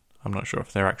moment. I'm not sure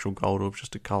if they're actual gold or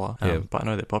just a color, but I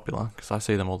know they're popular because I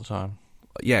see them all the time.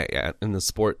 Yeah, in the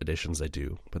sport editions they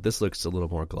do, but this looks a little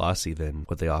more glossy than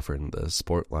what they offer in the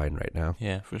sport line right now.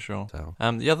 Yeah, for sure. So.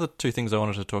 The other two things I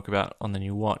wanted to talk about on the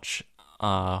new watch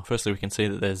are, firstly, we can see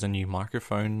that there's a new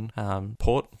microphone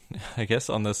port, I guess,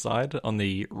 on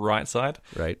the right side,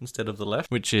 right, instead of the left,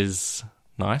 which is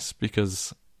nice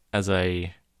because as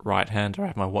a right-hander, I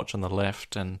have my watch on the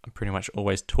left, and I'm pretty much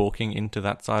always talking into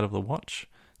that side of the watch.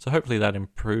 So hopefully that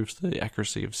improves the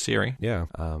accuracy of Siri. Yeah.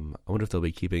 I wonder if they'll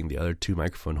be keeping the other two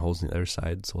microphone holes on the other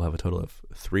side, so we'll have a total of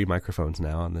 3 microphones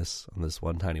now on this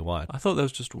one tiny watch. I thought there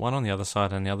was just one on the other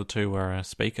side and the other two were a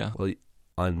speaker. Well,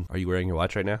 are you wearing your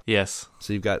watch right now? Yes.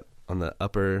 So you've got on the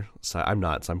upper side, I'm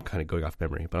not, so I'm kind of going off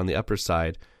memory, but on the upper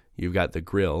side, you've got the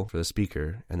grill for the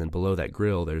speaker, and then below that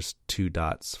grill, there's 2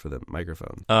 dots for the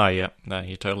microphone. Oh, yeah. No,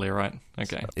 you're totally right.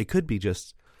 Okay. So it could be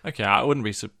just... Okay, I wouldn't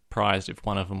be surprised if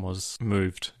one of them was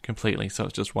moved completely, so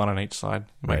it's just one on each side.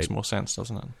 It makes more sense,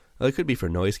 doesn't it? Well, it could be for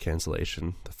noise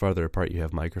cancellation. The farther apart you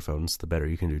have microphones, the better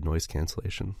you can do noise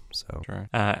cancellation. So true.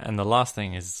 And the last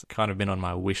thing is kind of been on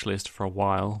my wish list for a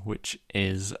while, which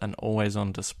is an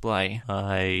always-on display.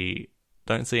 I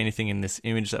don't see anything in this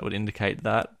image that would indicate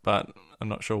that, but I'm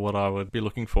not sure what I would be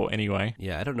looking for anyway.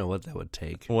 Yeah, I don't know what that would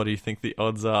take. What do you think the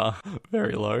odds are?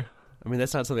 Very low. I mean,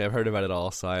 that's not something I've heard about at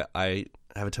all, so I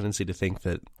have a tendency to think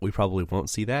that we probably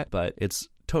won't see that, but it's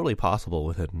totally possible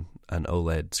with an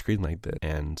OLED screen like this.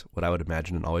 And what I would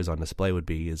imagine an always-on display would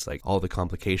be is all the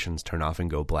complications turn off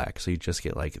and go black, so you just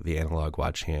get the analog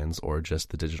watch hands or just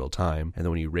the digital time, and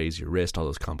then when you raise your wrist, all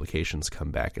those complications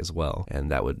come back as well, and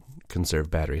that would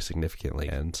conserve battery significantly,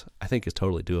 and I think it's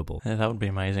totally doable. Yeah, that would be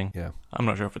amazing. Yeah. I'm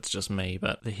not sure if it's just me,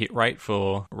 but the hit rate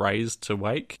for raise to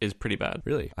wake is pretty bad.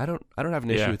 Really? I don't have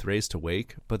an issue with raise to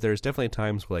wake, but there's definitely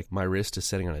times where my wrist is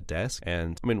sitting on a desk,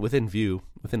 and I mean within view,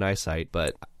 within eyesight,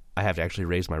 but I have to actually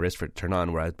raise my wrist for it to turn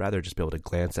on, where I'd rather just be able to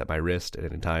glance at my wrist at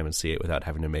any time and see it without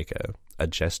having to make a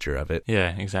gesture of it.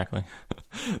 Yeah, exactly.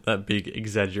 That big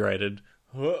exaggerated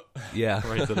yeah.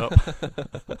 raise it up.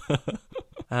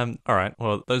 All right,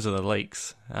 well, those are the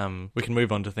leaks. We can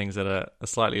move on to things that are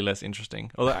slightly less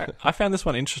interesting. Although I found this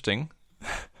one interesting.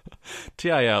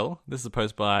 TIL, this is a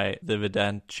post by the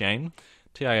Vedant Chain.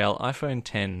 TIL, iPhone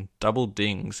 10 double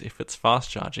dings if it's fast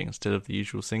charging instead of the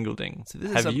usual single ding. So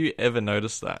Have you ever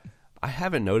noticed that? I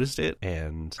haven't noticed it,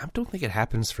 and I don't think it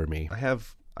happens for me. I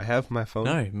have my phone.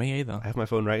 No, me either. I have my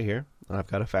phone right here, and I've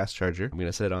got a fast charger. I'm going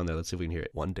to set it on there. Let's see if we can hear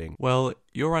it. One ding. Well,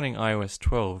 you're running iOS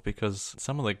 12 because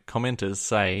some of the commenters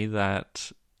say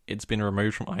that it's been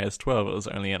removed from iOS 12. It was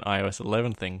only an iOS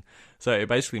 11 thing. So it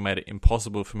basically made it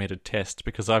impossible for me to test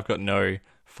because I've got no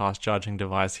fast charging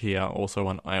device here also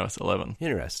on iOS 11.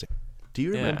 Interesting. Do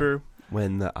you remember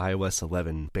when the iOS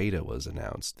 11 beta was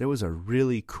announced? There was a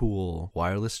really cool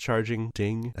wireless charging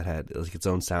ding that had like its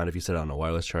own sound if you set it on a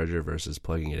wireless charger versus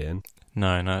plugging it in. No,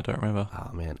 I don't remember.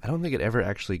 Oh man, I don't think it ever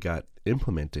actually got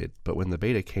implemented, but when the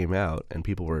beta came out and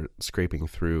people were scraping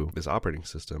through this operating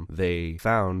system, they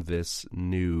found this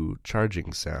new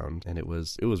charging sound, and it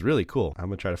was really cool. I'm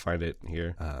gonna try to find it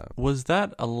here. Was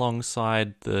that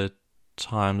alongside the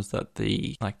times that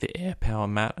the AirPower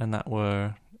mat and that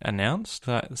were announced?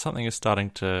 Something is starting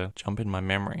to jump in my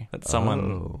memory that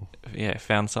someone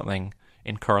found something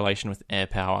in correlation with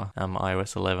AirPower,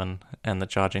 iOS 11, and the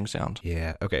charging sound.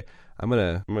 Yeah, okay. I'm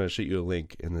gonna shoot you a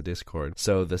link in the Discord.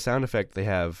 So the sound effect they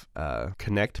have,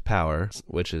 Connect Power,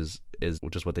 which is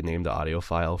what they named the audio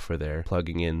file for their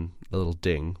plugging in the little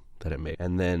ding that it made.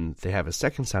 And then they have a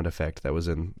second sound effect that was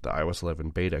in the iOS 11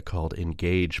 beta called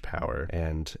Engage Power,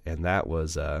 and that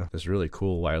was this really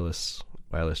cool wireless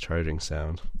charging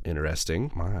sound.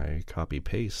 Interesting. My copy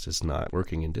paste is not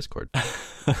working in Discord.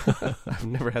 I've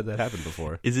never had that happen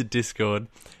before. Is it Discord?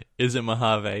 Is it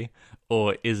Mojave?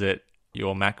 Or is it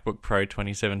your MacBook Pro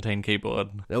 2017 keyboard?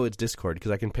 No, it's Discord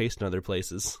because I can paste in other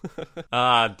places.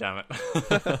 Ah, damn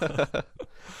it.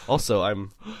 Also,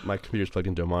 my computer's plugged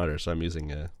into a monitor, so I'm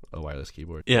using a wireless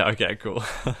keyboard. Yeah, okay, cool.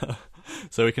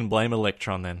 So we can blame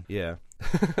Electron then. Yeah.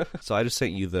 So I just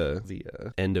sent you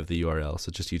the end of the URL,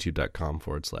 so just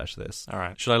youtube.com/this. All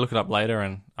right. Should I look it up later?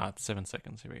 And 7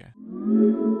 seconds. Here we go.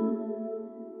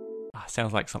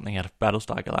 Sounds like something out of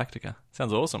Battlestar Galactica.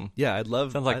 Sounds awesome. Yeah, I'd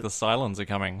love... Sounds like the Cylons are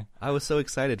coming. I was so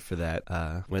excited for that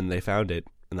when they found it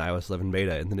in the iOS 11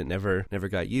 beta, and then it never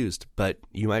got used. But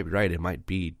you might be right, it might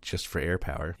be just for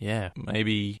AirPower. Yeah,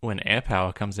 maybe when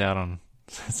AirPower comes out on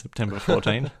September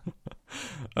 14.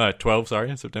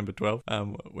 September 12.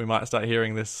 We might start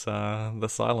hearing this the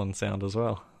Cylon sound as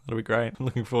well. That'll be great. I'm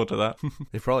looking forward to that.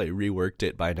 They've probably reworked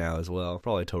it by now as well.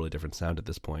 Probably a totally different sound at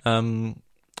this point.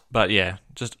 But yeah,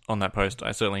 just on that post,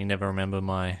 I certainly never remember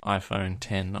my iPhone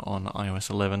 10 on iOS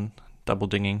 11 double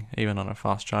dinging, even on a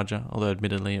fast charger, although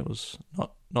admittedly it was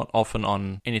not often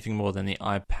on anything more than the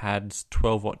iPad's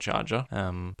 12-watt charger,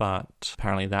 but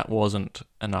apparently that wasn't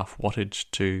enough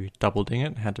wattage to double ding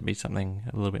it. It had to be something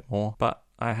a little bit more, but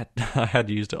I had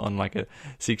used it on like a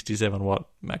 67-watt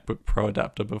MacBook Pro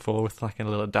adapter before with like a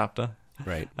little adapter.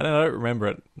 Right. I don't remember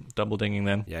it double dinging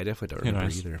then. Yeah, I definitely don't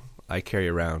remember either. I carry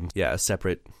around, a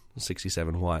separate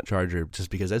 67-watt charger just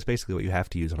because that's basically what you have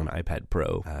to use on an iPad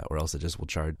Pro, or else it just will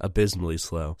charge abysmally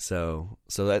slow. So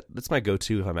that's my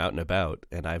go-to if I'm out and about,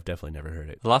 and I've definitely never heard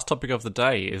it. The last topic of the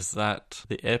day is that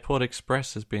the Airport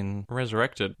Express has been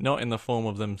resurrected, not in the form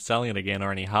of them selling it again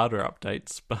or any hardware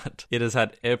updates, but it has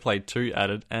had AirPlay 2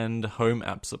 added and home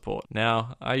app support.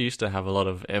 Now, I used to have a lot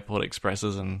of Airport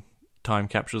Expresses and time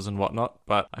captures and whatnot,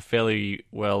 but I fairly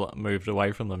well moved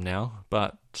away from them now.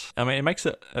 But I mean, it makes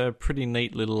it a pretty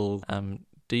neat little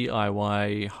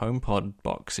DIY HomePod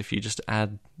box if you just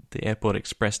add the Airport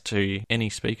Express to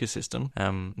any speaker system.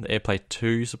 The AirPlay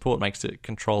 2 support makes it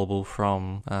controllable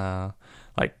from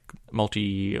like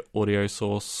multi-audio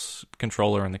source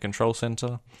controller in the control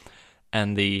center.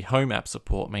 And the home app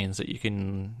support means that you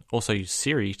can also use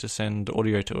Siri to send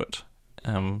audio to it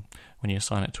when you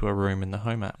assign it to a room in the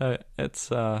home app. It's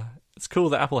cool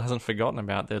that Apple hasn't forgotten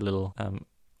about their little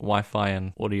Wi-Fi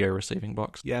and audio receiving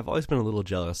box. Yeah, I've always been a little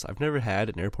jealous. I've never had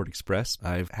an Airport Express.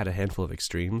 I've had a handful of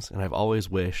Extremes, and I've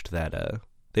always wished that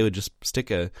they would just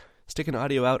stick an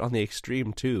audio out on the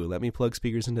Extreme too. Let me plug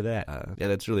speakers into that.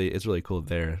 It's really cool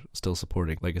they're still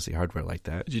supporting legacy hardware like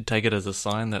that. Did you take it as a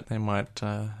sign that they might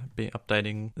be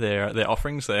updating their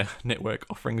offerings, their network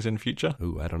offerings in future?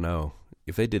 Ooh, I don't know.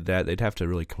 If they did that, they'd have to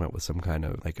really come up with some kind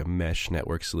of like a mesh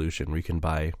network solution where you can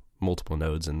buy multiple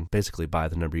nodes and basically buy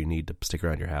the number you need to stick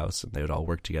around your house, and they would all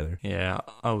work together. Yeah,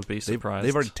 I would be surprised.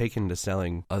 They've already taken to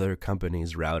selling other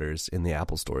companies' routers in the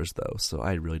Apple stores, though, so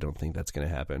I really don't think that's going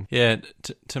to happen. Yeah,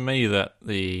 to me, that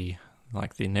the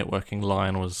networking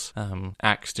line was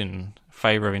axed in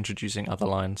favor of introducing other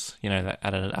lines. That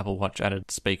added Apple Watch, added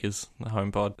speakers, the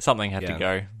HomePod. Something had to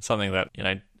go. Something that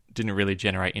didn't really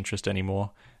generate interest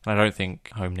anymore. And I don't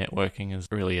think home networking is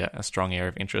really a strong area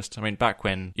of interest. I mean, back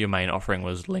when your main offering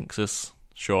was Linksys,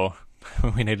 sure,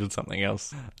 we needed something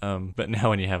else. But now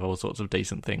when you have all sorts of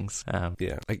decent things,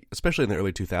 yeah, like especially in the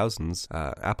early 2000s,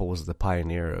 Apple was the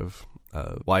pioneer of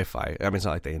Wi-Fi. I mean, it's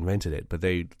not like they invented it, but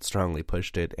they strongly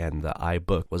pushed it, and the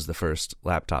iBook was the first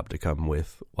laptop to come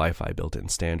with Wi-Fi built-in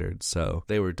standard. So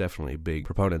they were definitely big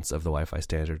proponents of the Wi-Fi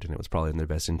standard, and it was probably in their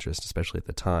best interest, especially at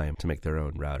the time, to make their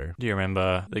own router. Do you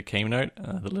remember the keynote?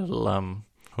 The little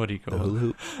what do you call The hula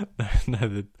hoop? No,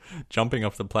 the jumping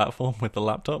off the platform with the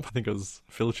laptop. I think it was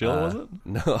Phil Schiller, was it?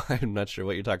 No, I'm not sure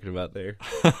what you're talking about there.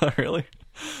 Really?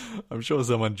 I'm sure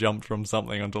someone jumped from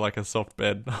something onto like a soft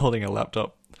bed holding a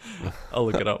laptop. I'll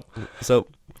look it up.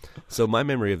 So my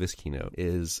memory of this keynote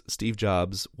is Steve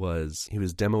Jobs was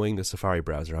demoing the Safari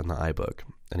browser on the iBook,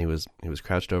 and he was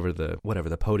crouched over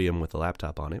the podium with the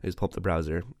laptop on it. He's pulled up the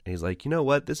browser, and he's like, you know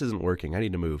what, this isn't working. I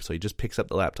need to move. So he just picks up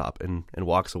the laptop and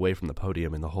walks away from the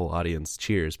podium, and the whole audience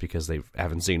cheers because they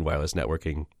haven't seen wireless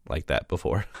networking like that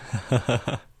before.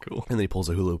 Cool. And then he pulls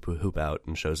a hula hoop out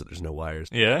and shows that there's no wires.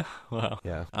 Yeah? Wow.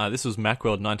 Yeah. This was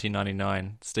Macworld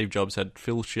 1999. Steve Jobs had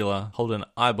Phil Schiller hold an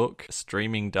iBook,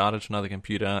 streaming data to another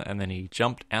computer, and then he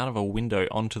jumped out of a window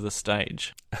onto the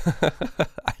stage.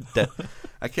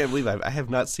 I can't believe I have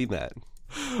not seen that.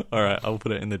 All right, I'll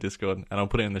put it in the Discord, and I'll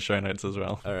put it in the show notes as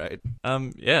well. All right.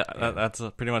 That's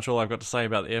pretty much all I've got to say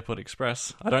about the AirPod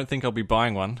Express. I don't think I'll be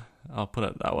buying one. I'll put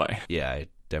it that way. Yeah, I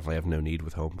definitely have no need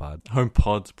with HomePod.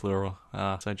 HomePods, plural.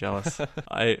 So jealous.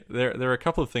 There are a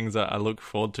couple of things that I look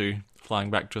forward to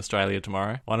flying back to Australia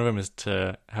tomorrow. One of them is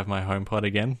to have my HomePod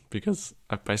again, because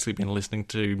I've basically been listening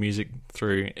to music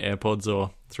through AirPods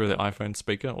or through the iPhone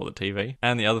speaker or the TV.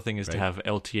 And the other thing is to have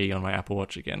LTE on my Apple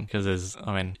Watch again, because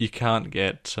you can't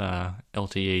get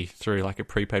LTE through like a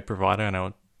prepaid provider, and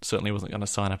I certainly wasn't going to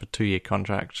sign up a 2-year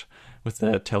contract with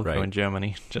the telco in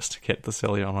Germany just to get the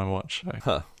cellular on my watch.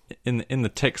 So in the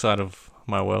tech side of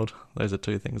my world, those are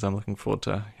two things I'm looking forward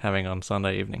to having on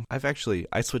Sunday evening. I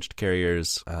switched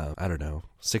carriers,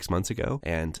 6 months ago,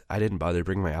 and I didn't bother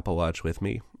bringing my Apple Watch with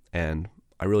me, and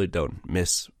I really don't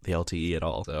miss the LTE at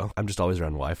all. So I'm just always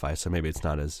around Wi-Fi, so maybe it's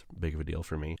not as big of a deal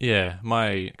for me. Yeah, my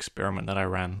experiment that I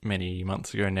ran many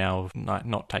months ago now of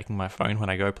not taking my phone when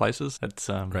I go places, it's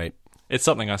It's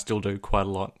something I still do quite a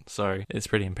lot, so it's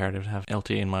pretty imperative to have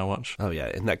LTE in my watch. Oh yeah,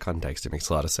 in that context, it makes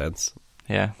a lot of sense.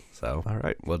 Yeah. So, all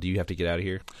right. Well, do you have to get out of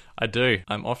here? I do.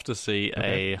 I'm off to see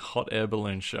a hot air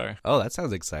balloon show. Oh, that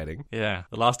sounds exciting. Yeah.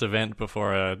 The last event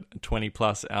before a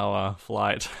 20-plus hour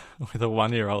flight with a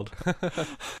 1-year-old.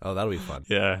 Oh, that'll be fun.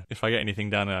 Yeah. If I get anything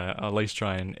done, I'll at least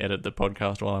try and edit the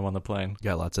podcast while I'm on the plane.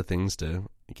 You got lots of things to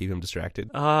keep him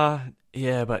distracted?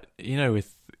 Yeah, but,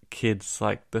 with kids,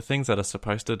 like, the things that are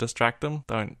supposed to distract them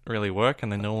don't really work,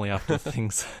 and they're normally after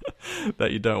things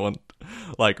that you don't want,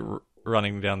 like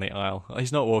running down the aisle.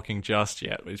 He's not walking just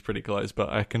yet, but he's pretty close, but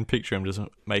I can picture him just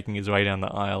making his way down the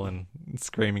aisle and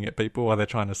screaming at people while they're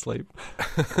trying to sleep.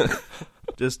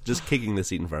 Just kicking the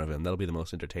seat in front of him. That'll be the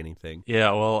most entertaining thing.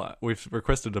 Yeah, well, we've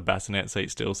requested a bassinet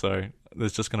seat still, so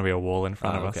there's just going to be a wall in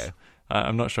front of us.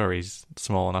 I'm not sure he's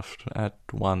small enough at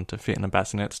one to fit in a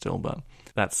bassinet still, but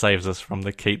that saves us from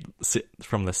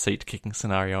the seat kicking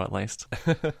scenario at least.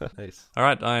 Nice. All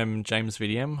right, I'm James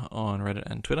VDM on Reddit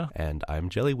and Twitter. And I'm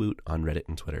Jellywoot on Reddit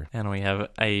and Twitter. And we have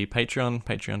a Patreon,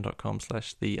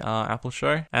 patreon.com/The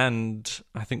Show. And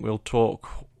I think we'll talk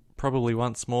probably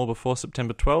once more before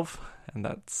September 12th. And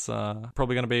that's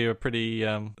probably going to be a pretty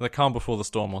the calm before the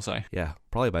storm, we'll say. Yeah,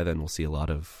 probably by then we'll see a lot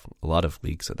of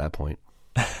leaks at that point.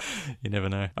 You never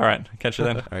know. All right, catch you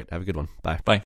then. All right, have a good one. Bye. Bye.